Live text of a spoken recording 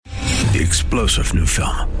The explosive new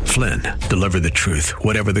film, Flynn, deliver the truth,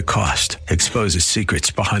 whatever the cost, exposes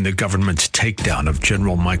secrets behind the government's takedown of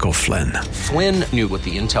General Michael Flynn. Flynn knew what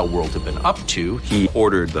the intel world had been up to. He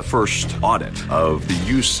ordered the first audit of the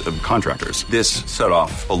use of contractors. This set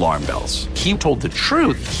off alarm bells. He told the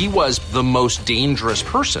truth. He was the most dangerous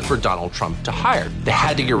person for Donald Trump to hire. They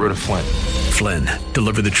had to get rid of Flynn. Flynn,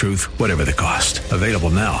 deliver the truth, whatever the cost. Available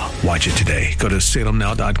now. Watch it today. Go to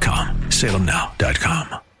salemnow.com.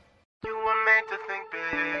 salemnow.com. You were made to think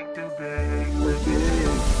big, too big, big.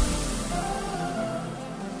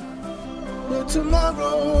 But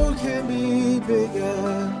tomorrow can be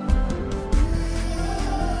bigger.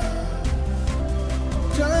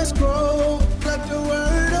 Just grow, let the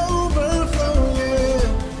word overflow,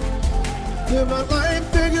 yeah. Live a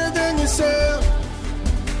life bigger than yourself.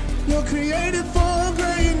 You're created for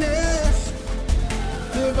greatness.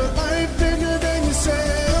 Live a life bigger than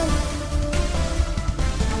yourself.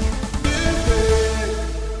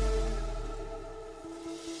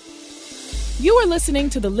 You are listening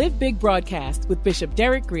to the Live Big broadcast with Bishop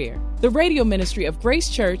Derek Grier, the radio ministry of Grace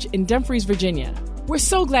Church in Dumfries, Virginia. We're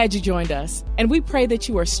so glad you joined us, and we pray that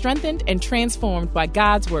you are strengthened and transformed by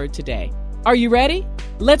God's word today. Are you ready?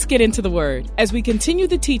 Let's get into the word as we continue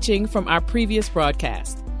the teaching from our previous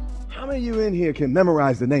broadcast. How many of you in here can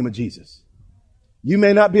memorize the name of Jesus? You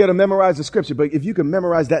may not be able to memorize the scripture, but if you can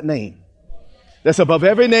memorize that name, that's above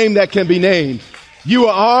every name that can be named, you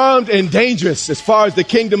are armed and dangerous as far as the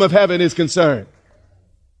kingdom of heaven is concerned.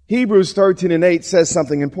 Hebrews 13:8 says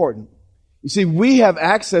something important. You see, we have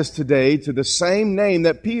access today to the same name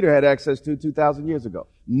that Peter had access to 2,000 years ago.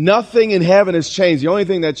 Nothing in heaven has changed. The only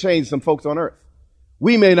thing that changed, some folks on earth.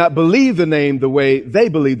 We may not believe the name the way they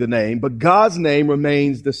believe the name, but God's name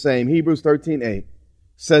remains the same. Hebrews 13:8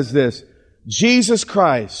 says this: Jesus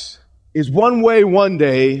Christ is one way one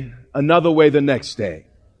day, another way the next day.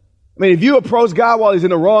 I mean, if you approach God while he's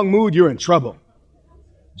in the wrong mood, you're in trouble.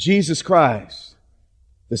 Jesus Christ,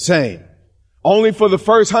 the same. Only for the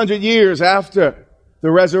first 100 years after the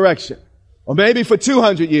resurrection, or maybe for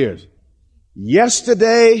 200 years.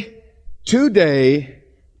 Yesterday, today,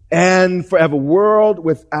 and forever. World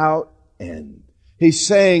without end. He's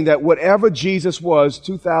saying that whatever Jesus was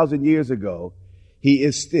 2,000 years ago, he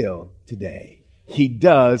is still today. He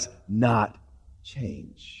does not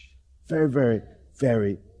change. Very, very,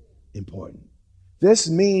 very important. This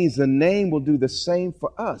means the name will do the same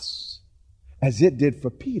for us as it did for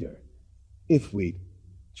Peter if we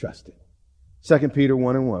trust it. 2 Peter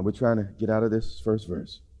 1:1. We're trying to get out of this first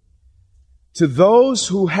verse. To those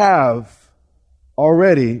who have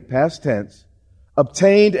already, past tense,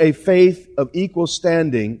 obtained a faith of equal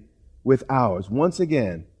standing with ours. Once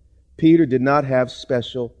again, Peter did not have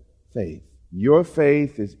special faith. Your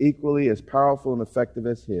faith is equally as powerful and effective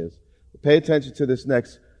as his. Pay attention to this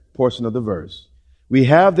next portion of the verse. We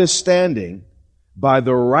have this standing by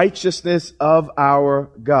the righteousness of our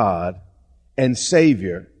God and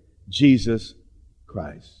Savior, Jesus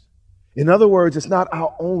Christ. In other words, it's not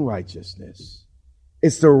our own righteousness.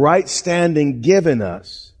 It's the right standing given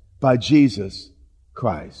us by Jesus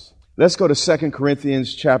Christ. Let's go to 2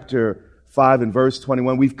 Corinthians chapter 5 and verse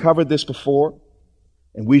 21. We've covered this before,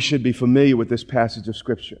 and we should be familiar with this passage of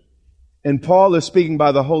Scripture. And Paul is speaking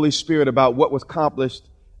by the Holy Spirit about what was accomplished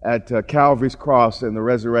at Calvary's cross and the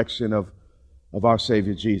resurrection of our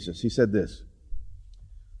Savior Jesus. He said this: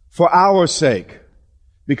 for our sake,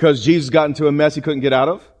 because Jesus got into a mess he couldn't get out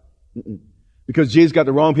of, because Jesus got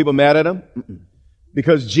the wrong people mad at him,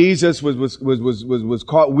 because Jesus was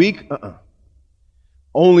caught weak,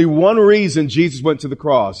 only one reason Jesus went to the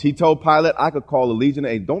cross. He told Pilate, I could call a legion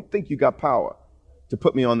of angels. Don't think you got power to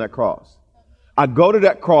put me on that cross. I go to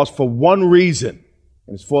that cross for one reason,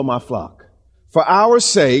 and it's for my flock. For our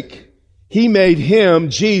sake, he made him,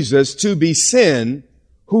 Jesus, to be sin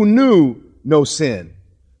who knew no sin.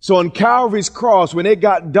 So on Calvary's cross, when it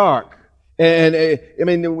got dark,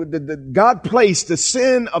 God placed the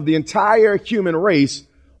sin of the entire human race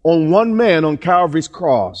on one man on Calvary's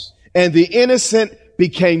cross. And the innocent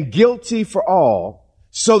became guilty for all,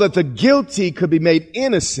 so that the guilty could be made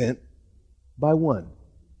innocent by one.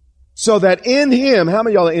 So that in him, how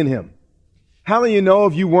many of y'all are in him? How many of you know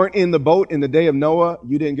if you weren't in the boat in the day of Noah,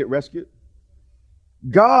 you didn't get rescued?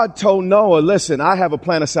 God told Noah, listen, I have a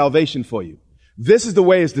plan of salvation for you. This is the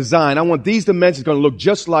way it's designed. I want these dimensions going to look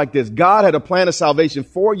just like this. God had a plan of salvation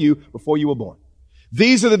for you before you were born.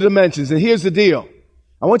 These are the dimensions. And here's the deal.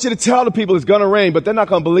 I want you to tell the people it's going to rain, but they're not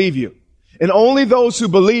going to believe you. And only those who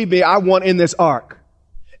believe me, I want in this ark.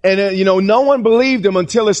 And, no one believed him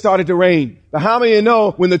until it started to rain. But how many of you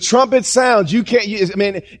know when the trumpet sounds,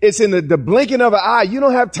 it's in the blinking of an eye. You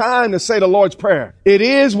don't have time to say the Lord's Prayer. It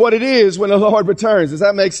is what it is when the Lord returns. Does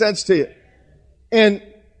that make sense to you? And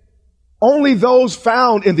only those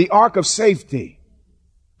found in the ark of safety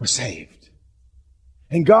were saved.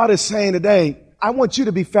 And God is saying today, I want you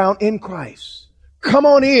to be found in Christ. Come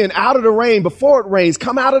on in out of the rain before it rains.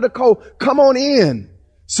 Come out of the cold. Come on in.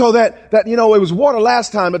 So that it was water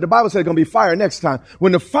last time, but the Bible said it's going to be fire next time.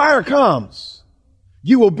 When the fire comes,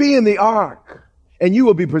 you will be in the ark and you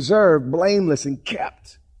will be preserved, blameless, and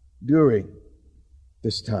kept during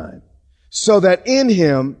this time. So that in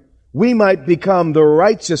him we might become the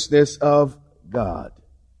righteousness of God.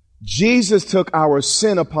 Jesus took our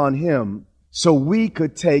sin upon him so we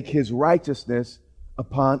could take his righteousness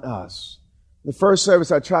upon us. The first service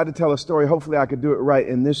I tried to tell a story. Hopefully I could do it right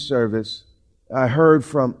in this service. I heard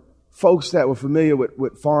from folks that were familiar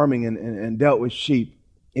with farming and dealt with sheep.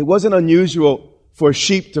 It wasn't unusual for a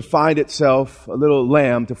sheep to find itself, a little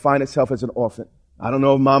lamb, to find itself as an orphan. I don't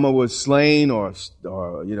know if mama was slain or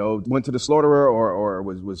went to the slaughterer or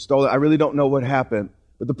was stolen. I really don't know what happened.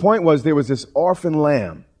 But the point was there was this orphan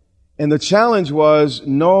lamb. And the challenge was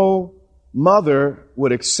no mother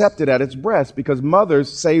would accept it at its breast because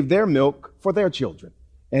mothers saved their milk for their children.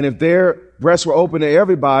 And if their breasts were open to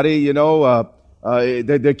everybody,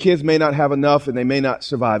 their kids may not have enough and they may not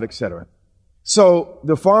survive, etc. So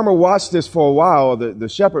the farmer watched this for a while, or the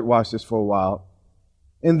shepherd watched this for a while.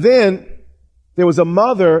 And then there was a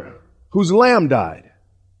mother whose lamb died.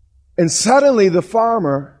 And suddenly the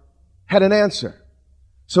farmer had an answer.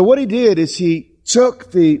 So what he did is he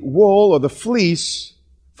took the wool or the fleece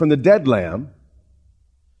from the dead lamb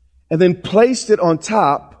and then placed it on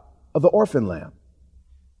top of the orphan lamb.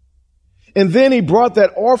 And then he brought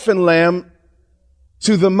that orphan lamb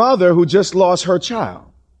to the mother who just lost her child.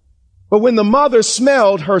 But when the mother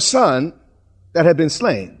smelled her son that had been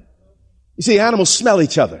slain, you see, animals smell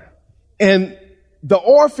each other. And the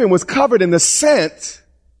orphan was covered in the scent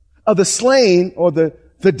of the slain or the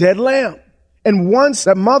dead lamb. And once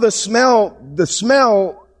that mother smelled the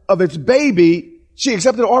smell of its baby, she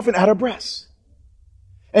accepted the orphan at her breast.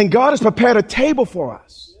 And God has prepared a table for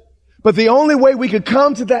us. But the only way we could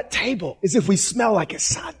come to that table is if we smell like his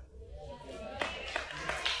son.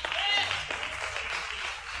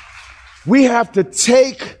 We have to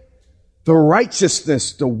take the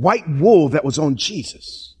righteousness, the white wool that was on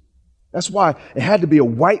Jesus. That's why it had to be a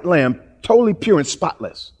white lamb, totally pure and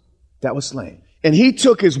spotless, that was slain. And he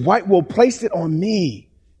took his white wool, placed it on me.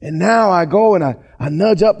 And now I go and I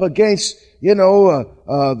nudge up against,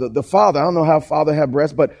 the father. I don't know how father had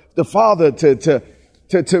breasts, but the father to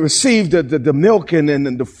receive the milk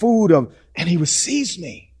and the food and he receives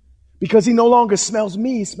me because he no longer smells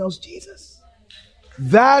me. He smells Jesus.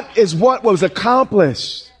 That is what was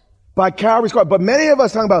accomplished by Calvary's cross. But many of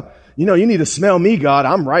us talking about, you need to smell me, God.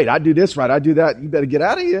 I'm right. I do this right. I do that. You better get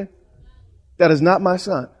out of here. That is not my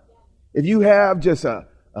son. If you have just a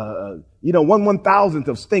 1/1000th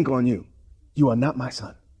of stink on you, you are not my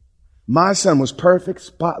son. My son was perfect,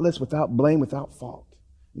 spotless, without blame, without fault.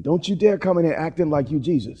 And don't you dare come in here acting like you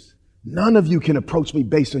Jesus. None of you can approach me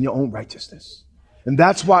based on your own righteousness. And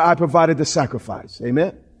that's why I provided the sacrifice.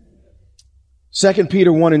 Amen. 2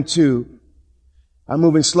 Peter 1 and 2. I'm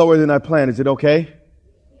moving slower than I planned. Is it okay?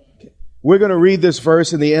 We're going to read this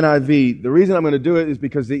verse in the NIV. The reason I'm going to do it is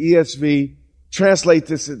because the ESV translates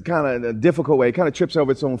this in kind of in a difficult way. It kind of trips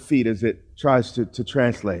over its own feet as it tries to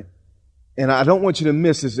translate. And I don't want you to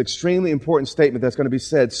miss this extremely important statement that's going to be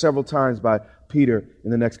said several times by Peter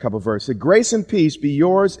in the next couple of verses. Grace and peace be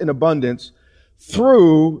yours in abundance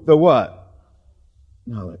through the what?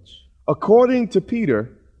 Knowledge. According to Peter,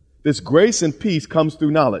 this grace and peace comes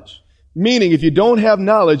through knowledge. Meaning, if you don't have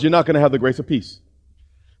knowledge, you're not going to have the grace of peace.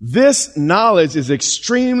 This knowledge is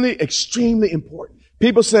extremely, extremely important.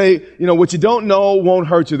 People say, what you don't know won't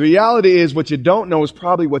hurt you. The reality is what you don't know is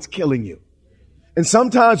probably what's killing you. And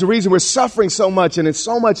sometimes the reason we're suffering so much and it's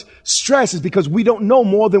so much stress is because we don't know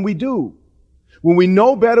more than we do. When we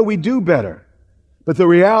know better, we do better. But the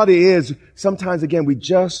reality is sometimes, again, we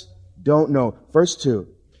just don't know. Verse 2.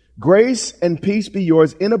 Grace and peace be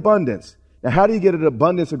yours in abundance. Now, how do you get an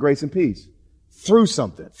abundance of grace and peace? Through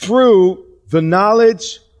something. Through the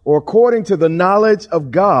knowledge, or according to the knowledge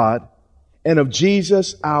of God and of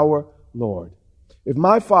Jesus our Lord. If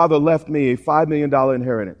my father left me a $5 million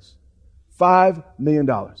inheritance, $5 million,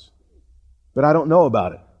 but I don't know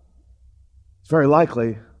about it, it's very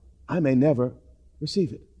likely I may never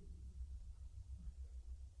receive it.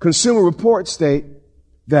 Consumer Reports state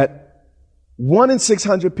that 1 in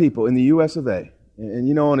 600 people in the U.S. of A., And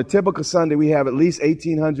you know, on a typical Sunday, we have at least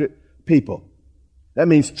 1,800 people. That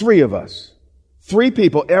means 3 of us. 3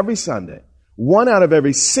 people every Sunday. 1 out of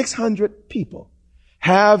every 600 people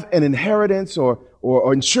have an inheritance or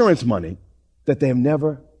insurance money that they have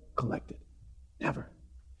never collected. Never.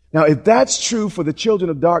 Now, if that's true for the children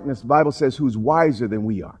of darkness, the Bible says who's wiser than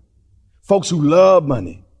we are. Folks who love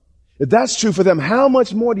money. If that's true for them, how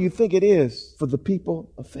much more do you think it is for the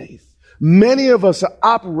people of faith? Many of us are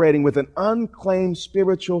operating with an unclaimed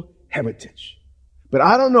spiritual heritage. But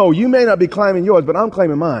I don't know, you may not be claiming yours, but I'm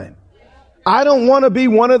claiming mine. I don't want to be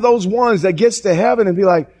one of those ones that gets to heaven and be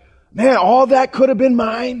like, man, all that could have been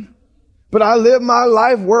mine. But I live my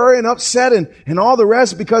life worrying, upset, and all the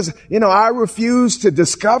rest because, I refuse to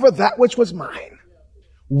discover that which was mine.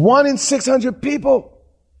 1 in 600 people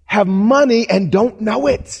have money and don't know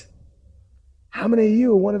it. How many of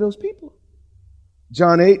you are one of those people?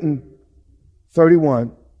 John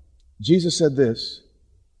 8:31, Jesus said this,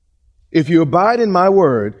 if you abide in my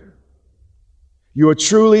word, you are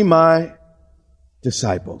truly my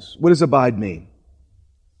disciples. What does abide mean?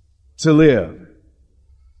 To live.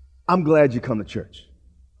 I'm glad you come to church.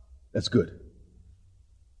 That's good.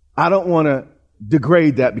 I don't want to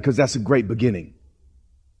degrade that because that's a great beginning.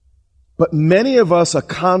 But many of us are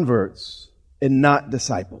converts and not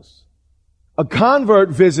disciples. A convert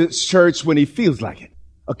visits church when he feels like it.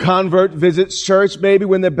 A convert visits church maybe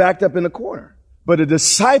when they're backed up in a corner. But a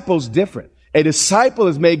disciple's different. A disciple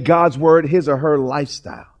has made God's word his or her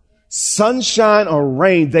lifestyle. Sunshine or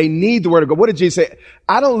rain, they need the word of God. What did Jesus say?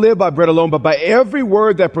 I don't live by bread alone, but by every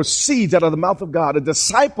word that proceeds out of the mouth of God. A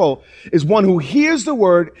disciple is one who hears the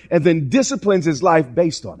word and then disciplines his life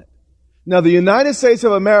based on it. Now, the United States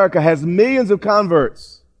of America has millions of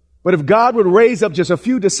converts, but if God would raise up just a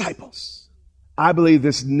few disciples, I believe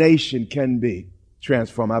this nation can be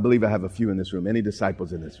transformed. I believe I have a few in this room. Any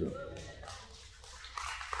disciples in this room?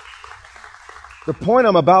 The point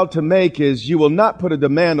I'm about to make is you will not put a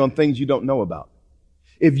demand on things you don't know about.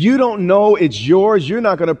 If you don't know it's yours, you're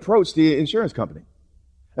not going to approach the insurance company.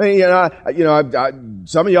 I mean,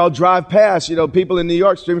 some of y'all drive past, people in New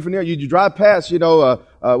York, streaming from New York. You drive past,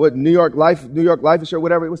 what New York Life Insurance,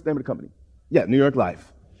 whatever. What's the name of the company? Yeah, New York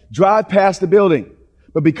Life. Drive past the building,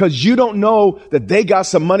 but because you don't know that they got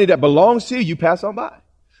some money that belongs to you, you pass on by.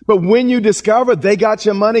 But when you discover they got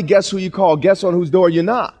your money, guess who you call? Guess on whose door you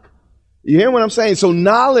knock? You hear what I'm saying? So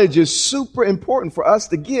knowledge is super important for us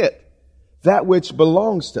to get that which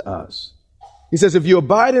belongs to us. He says, if you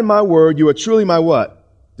abide in my word, you are truly my what?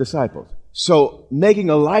 Disciples. So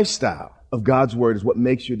making a lifestyle of God's word is what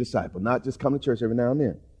makes you a disciple, not just come to church every now and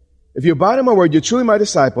then. If you abide in my word, you're truly my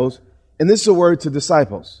disciples. And this is a word to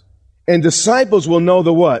disciples. And disciples will know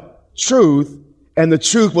the what? Truth. And the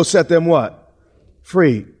truth will set them what?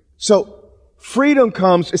 Free. So freedom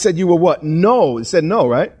comes, it said you will what? Know. It said no,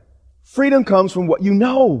 right? Freedom comes from what you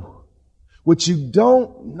know. What you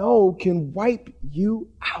don't know can wipe you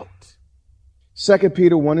out. 2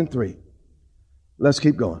 Peter 1:3. Let's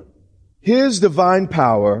keep going. His divine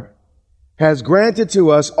power has granted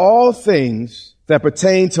to us all things that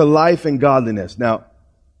pertain to life and godliness. Now,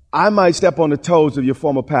 I might step on the toes of your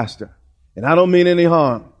former pastor, and I don't mean any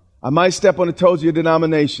harm. I might step on the toes of your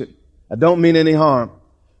denomination. I don't mean any harm.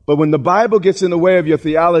 But when the Bible gets in the way of your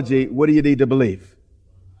theology, what do you need to believe?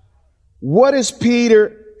 What is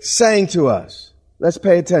Peter saying to us? Let's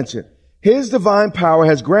pay attention. His divine power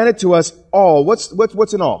has granted to us all. What's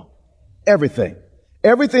in all? Everything.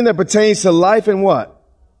 Everything that pertains to life and what?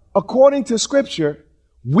 According to Scripture,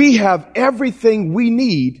 we have everything we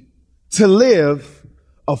need to live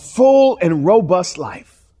a full and robust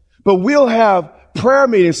life. But we'll have prayer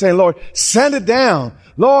meetings saying, Lord, send it down.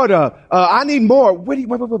 Lord, I need more. Wait.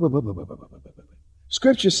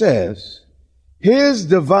 Scripture says, His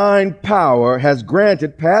divine power has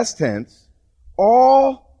granted, past tense,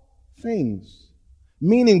 all things.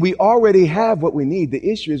 Meaning we already have what we need.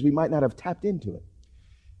 The issue is we might not have tapped into it.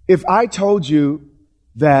 If I told you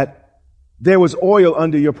that there was oil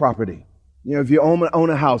under your property, if you own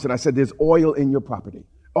a house and I said there's oil in your property,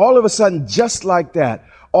 all of a sudden, just like that,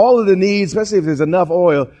 all of the needs, especially if there's enough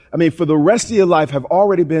oil, for the rest of your life have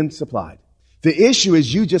already been supplied. The issue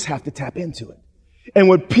is you just have to tap into it. And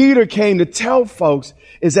what Peter came to tell folks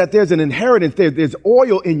is that there's an inheritance, there's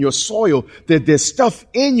oil in your soil, that there's stuff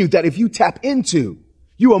in you that if you tap into,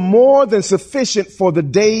 you are more than sufficient for the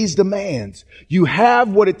day's demands. You have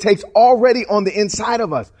what it takes already on the inside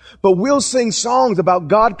of us. But we'll sing songs about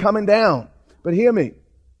God coming down. But hear me.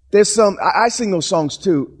 There's I sing those songs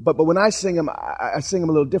too, but when I sing them, I sing them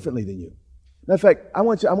a little differently than you. Matter of fact, I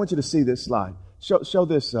want you to see this slide. Show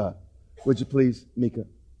this, would you please, Mika?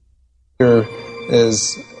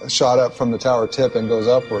 is shot up from the tower tip and goes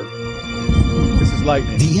upward. This is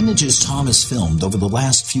lightning. The images Tom has filmed over the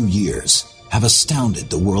last few years have astounded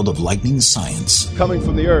the world of lightning science. Coming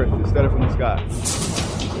from the earth instead of from the sky.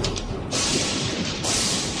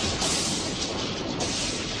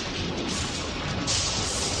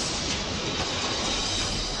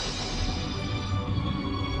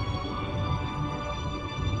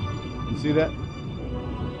 You see that?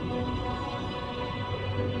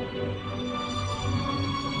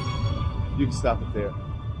 You can stop it there.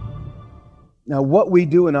 Now, what we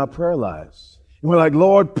do in our prayer lives, and we're like,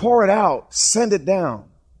 Lord, pour it out, send it down.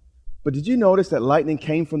 But did you notice that lightning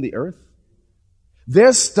came from the earth?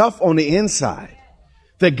 There's stuff on the inside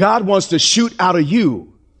that God wants to shoot out of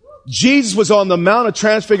you. Jesus was on the Mount of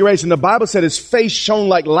Transfiguration. The Bible said his face shone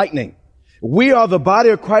like lightning. We are the body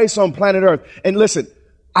of Christ on planet earth. And listen,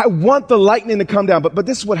 I want the lightning to come down, but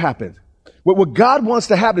this is what happens. What God wants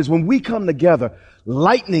to happen is when we come together,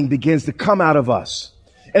 lightning begins to come out of us.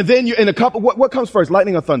 And then you, in a couple, what comes first,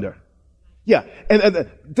 lightning or thunder? Yeah. And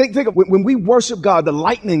think of when we worship God, the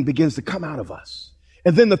lightning begins to come out of us.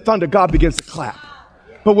 And then the thunder, God begins to clap.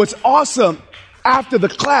 But what's awesome, after the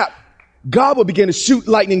clap, God will begin to shoot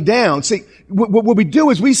lightning down. See, what we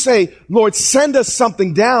do is we say, Lord, send us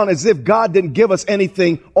something down, as if God didn't give us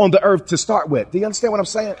anything on the earth to start with. Do you understand what I'm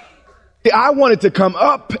saying? I want it to come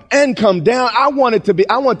up and come down. I want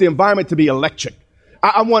the environment to be electric.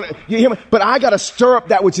 You hear me? But I got to stir up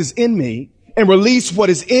that which is in me and release what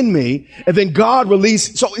is in me, and then God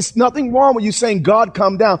release. So it's nothing wrong with you saying, God,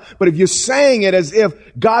 come down. But if you're saying it as if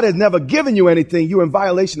God has never given you anything, you're in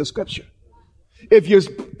violation of Scripture. If you're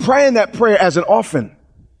praying that prayer as an orphan,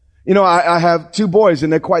 you know, I have 2 boys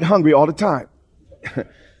and they're quite hungry all the time.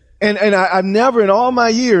 and I've never in all my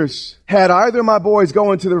years had either of my boys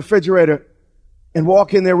go into the refrigerator and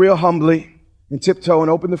walk in there real humbly and tiptoe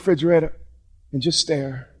and open the refrigerator and just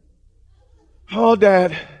stare. Oh,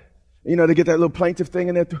 Dad. You know, they get that little plaintive thing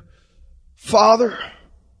in there. Father,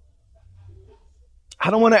 I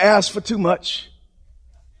don't want to ask for too much.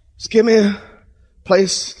 Just give me a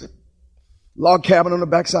place, log cabin on the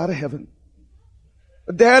backside of heaven.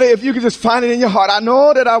 But Daddy, if you could just find it in your heart. I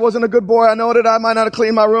know that I wasn't a good boy. I know that I might not have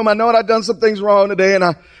cleaned my room. I know that I've done some things wrong today. And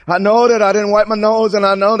I know that I didn't wipe my nose. And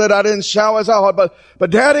I know that I didn't shower as I ought. But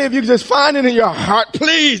Daddy, if you could just find it in your heart,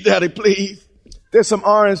 please, Daddy, please. There's some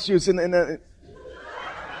orange juice in there.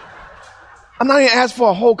 I'm not even asking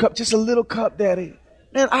for a whole cup, just a little cup, Daddy.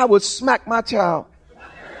 And I would smack my child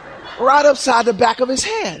right upside the back of his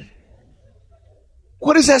head.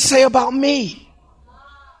 What does that say about me?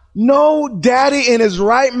 No daddy in his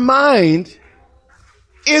right mind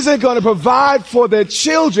isn't going to provide for their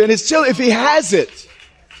children, his children, if he has it.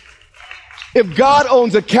 If God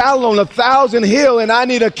owns a cattle on 1,000 hill and I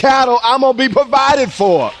need a cattle, I'm going to be provided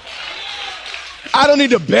for. I don't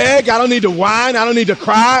need to beg. I don't need to whine. I don't need to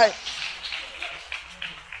cry.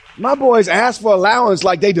 My boys ask for allowance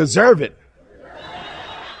like they deserve it.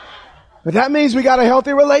 But that means we got a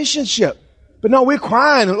healthy relationship. But no, we're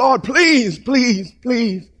crying, Lord, please, please,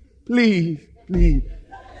 please, please, please.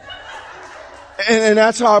 And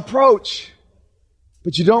that's our approach.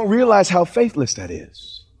 But you don't realize how faithless that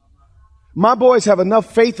is. My boys have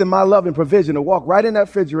enough faith in my love and provision to walk right in that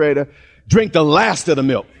refrigerator, drink the last of the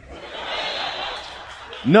milk.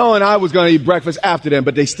 Knowing I was going to eat breakfast after them,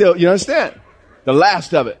 but they still, you understand? The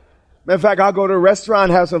last of it. Matter of fact, I'll go to a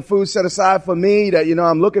restaurant, have some food set aside for me that, you know,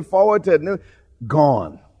 I'm looking forward to.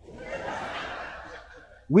 Gone.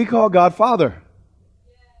 We call God Father.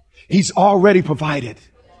 He's already provided.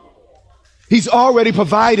 He's already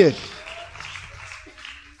provided.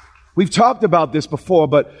 We've talked about this before,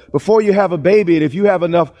 but before you have a baby, and if you have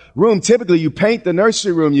enough room, typically you paint the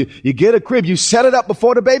nursery room, you get a crib, you set it up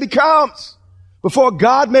before the baby comes. Before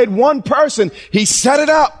God made one person, He set it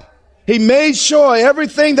up. He made sure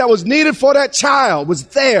everything that was needed for that child was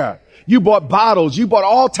there. You bought bottles. You bought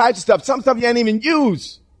all types of stuff. Some stuff you ain't even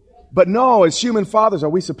use. But no, as human fathers, are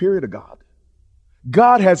we superior to God?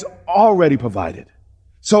 God has already provided.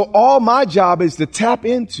 So all my job is to tap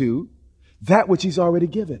into that which He's already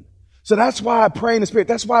given. So that's why I pray in the Spirit.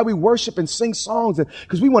 That's why we worship and sing songs,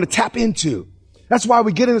 because we want to tap into. That's why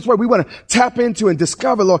we get in this word. We want to tap into and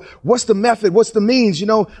discover, Lord, what's the method? What's the means? You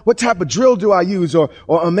know, what type of drill do I use? Or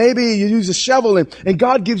maybe you use a shovel and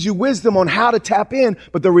God gives you wisdom on how to tap in.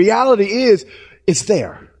 But the reality is it's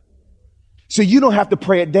there. So you don't have to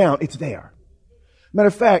pray it down. It's there. Matter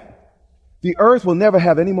of fact, the earth will never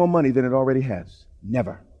have any more money than it already has.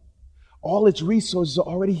 Never. All its resources are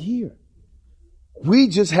already here. We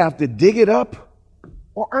just have to dig it up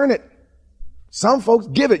or earn it. Some folks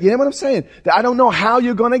give it. You know what I'm saying? I don't know how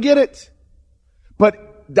you're going to get it.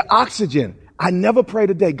 But the oxygen, I never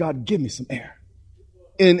prayed a day, God, give me some air.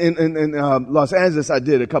 In Los Angeles, I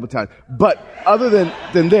did a couple times. But other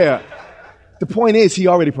than there, the point is he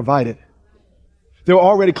already provided. There are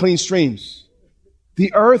already clean streams.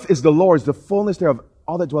 The earth is the Lord's, the fullness thereof,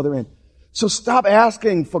 all that dwell therein. So stop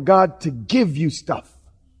asking for God to give you stuff.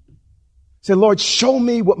 Say, Lord, show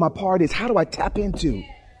me what my part is. How do I tap into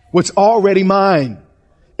what's already mine?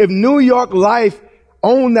 If New York Life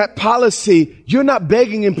owned that policy, you're not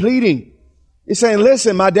begging and pleading. You're saying,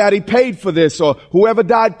 listen, my daddy paid for this, or whoever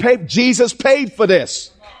died paid. Jesus paid for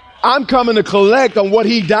this. I'm coming to collect on what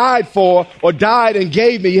he died for or died and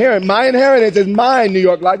gave me. Here, my inheritance is mine, New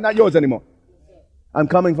York Life, not yours anymore. I'm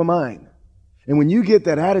coming for mine. And when you get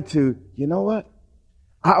that attitude, you know what?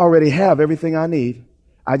 I already have everything I need.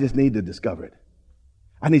 I just need to discover it.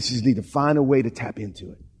 I just need to find a way to tap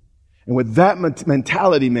into it. And with that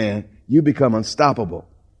mentality, man, you become unstoppable.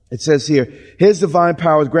 It says here, his divine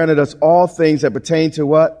power has granted us all things that pertain to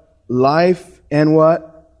what? Life and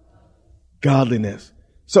what? Godliness.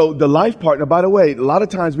 So the life partner, by the way, a lot of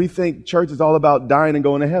times we think church is all about dying and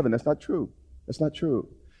going to heaven. That's not true. That's not true.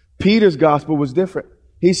 Peter's gospel was different.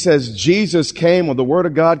 He says Jesus came, or the word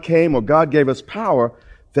of God came, or God gave us power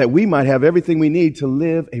that we might have everything we need to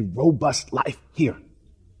live a robust life here.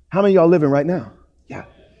 How many of y'all living right now? Yeah.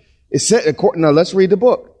 It said, now let's read the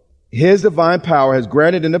book. His divine power has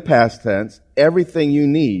granted in the past tense everything you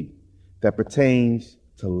need that pertains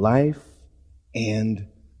to life and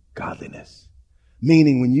godliness.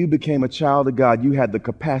 Meaning when you became a child of God, you had the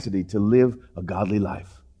capacity to live a godly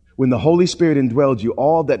life. When the Holy Spirit indwelled you,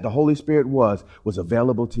 all that the Holy Spirit was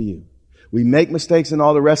available to you. We make mistakes and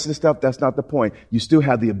all the rest of the stuff. That's not the point. You still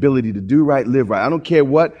have the ability to do right, live right. I don't care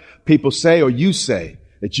what people say or you say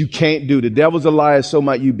that you can't do. The devil's a liar, so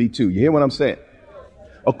might you be too. You hear what I'm saying?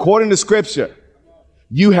 According to Scripture,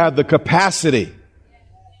 you have the capacity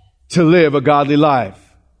to live a godly life.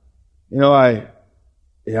 You know,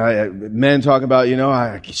 men talking about,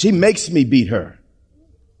 she makes me beat her.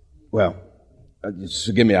 Well, just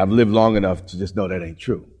forgive me. I've lived long enough to just know that ain't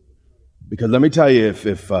true. Because let me tell you,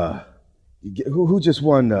 who just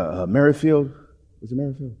won Merrifield? Was it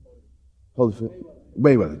Merrifield? Holyfield?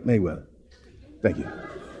 Mayweather. Thank you.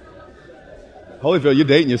 Holyfield, you're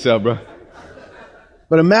dating yourself, bro.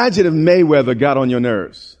 But imagine if Mayweather got on your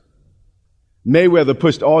nerves. Mayweather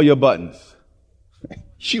pushed all your buttons.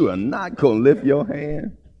 You are not going to lift your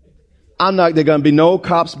hand. There's going to be no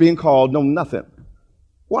cops being called, no nothing.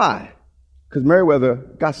 Why? Because Merriweather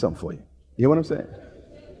got something for you. You hear what I'm saying?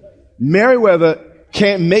 Merriweather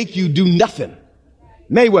can't make you do nothing.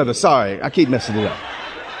 Mayweather, sorry, I keep messing it up.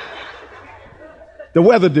 The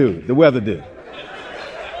weather dude.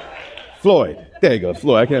 Floyd. There you go,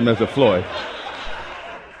 Floyd. I can't mess with Floyd.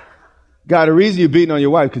 God, the reason you're beating on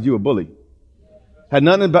your wife because you were bullied. Had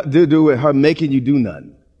nothing to do with her making you do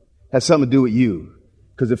nothing. Had something to do with you.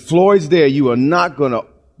 Because if Floyd's there, you are not going to,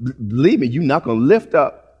 believe me, you're not going to lift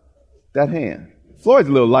up that hand. Floyd's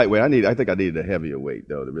a little lightweight. I think I needed a heavier weight,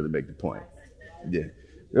 though, to really make the point. Yeah.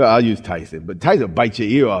 I'll use Tyson, but Tyson will bite your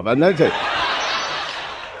ear off. I'll tell you.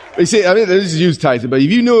 You see, let's use Tyson, but if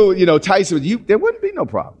you knew, Tyson, there wouldn't be no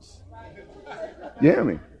problems. You hear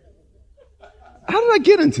me? How did I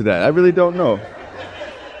get into that? I really don't know.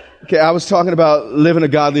 Okay, I was talking about living a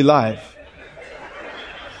godly life.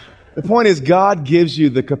 The point is, God gives you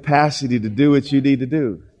the capacity to do what you need to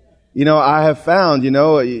do. I have found,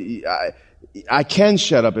 I can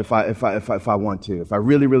shut up if I want to, if I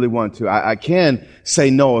really, really want to. I can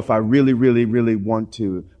say no if I really, really, really want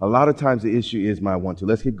to. A lot of times the issue is my want to.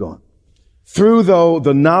 Let's keep going. Through, though,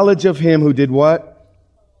 the knowledge of him who did what?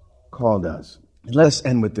 Called us. And let's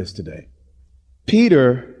end with this today.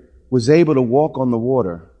 Peter was able to walk on the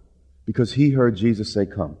water because he heard Jesus say,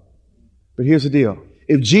 come. But here's the deal.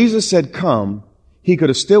 If Jesus said, come, he could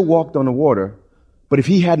have still walked on the water, but if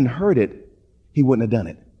he hadn't heard it, he wouldn't have done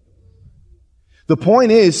it. The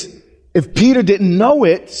point is, if Peter didn't know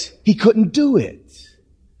it, he couldn't do it.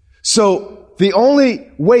 So the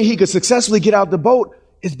only way he could successfully get out the boat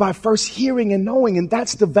is by first hearing and knowing, and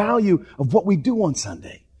that's the value of what we do on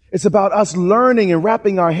Sunday. It's about us learning and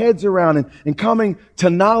wrapping our heads around and coming to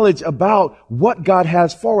knowledge about what God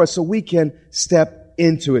has for us so we can step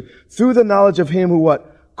into it. Through the knowledge of him who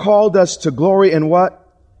what? Called us to glory and what?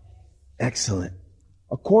 Excellent.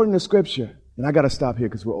 According to Scripture, and I got to stop here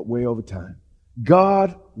because we're way over time.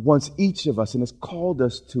 God wants each of us and has called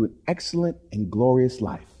us to an excellent and glorious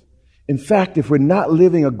life. In fact, if we're not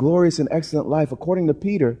living a glorious and excellent life, according to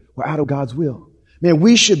Peter, we're out of God's will. Man,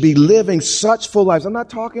 we should be living such full lives. I'm not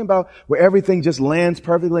talking about where everything just lands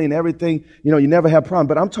perfectly and everything, you never have problems,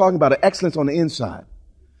 but I'm talking about an excellence on the inside.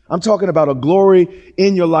 I'm talking about a glory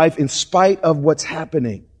in your life in spite of what's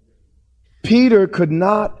happening. Peter could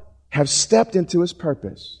not have stepped into his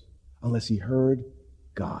purpose unless he heard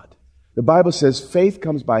God. The Bible says faith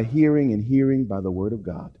comes by hearing and hearing by the word of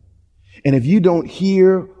God. And if you don't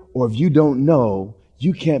hear or if you don't know,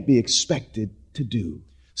 you can't be expected to do.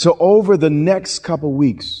 So over the next couple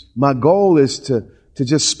weeks, my goal is to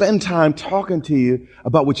just spend time talking to you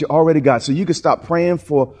about what you already got. So you can stop praying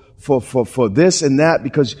for this and that,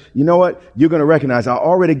 because you know what? You're going to recognize I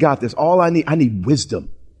already got this. All I need wisdom.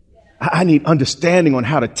 I need understanding on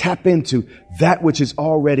how to tap into that which is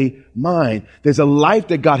already mine. There's a life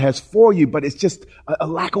that God has for you, but it's just a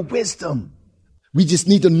lack of wisdom. We just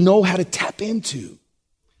need to know how to tap into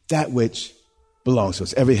that which belongs to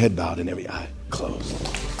us. Every head bowed and every eye closed.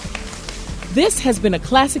 This has been a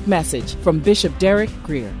classic message from Bishop Derek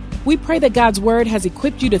Grier. We pray that God's word has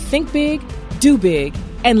equipped you to think big, do big,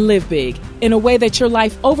 and live big in a way that your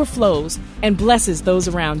life overflows and blesses those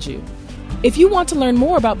around you. If you want to learn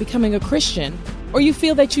more about becoming a Christian, or you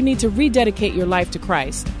feel that you need to rededicate your life to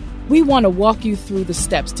Christ, we want to walk you through the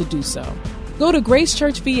steps to do so. Go to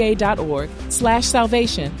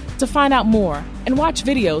gracechurchva.org/salvation to find out more and watch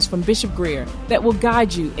videos from Bishop Grier that will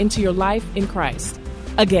guide you into your life in Christ.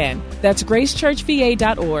 Again, that's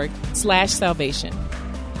gracechurchva.org/salvation.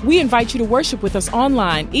 We invite you to worship with us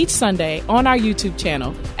online each Sunday on our YouTube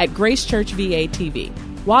channel at Grace Church VA TV.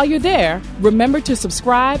 While you're there, remember to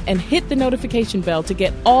subscribe and hit the notification bell to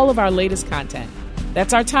get all of our latest content.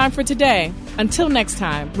 That's our time for today. Until next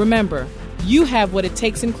time, remember, you have what it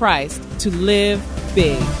takes in Christ to live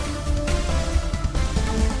big.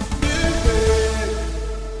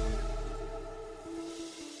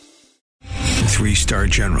 Three-star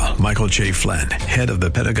General Michael J. Flynn, head of the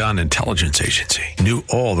Pentagon Intelligence Agency, knew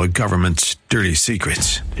all the government's dirty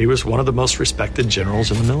secrets. He was one of the most respected generals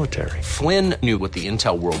in the military. Flynn knew what the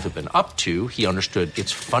intel world had been up to. He understood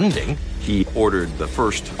its funding. He ordered the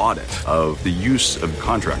first audit of the use of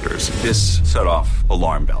contractors. This set off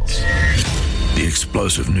alarm bells. The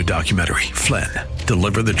explosive new documentary, Flynn,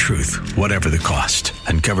 Deliver the Truth, Whatever the Cost,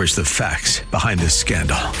 uncovers the facts behind this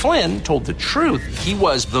scandal. Flynn told the truth. He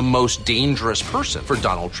was the most dangerous person for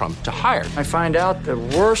Donald Trump to hire. I find out the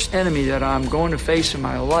worst enemy that I'm going to face in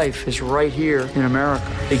my life is right here in America.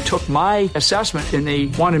 They took my assessment and they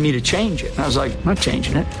wanted me to change it. And I was like, I'm not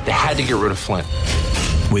changing it. They had to get rid of Flynn.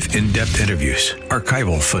 With in-depth interviews,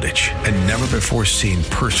 archival footage, and never-before-seen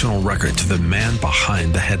personal records of the man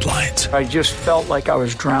behind the headlines. I just felt like I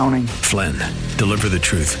was drowning. Flynn, Deliver the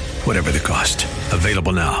Truth, Whatever the Cost.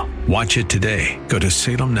 Available now. Watch it today. Go to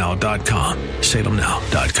salemnow.com.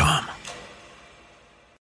 salemnow.com.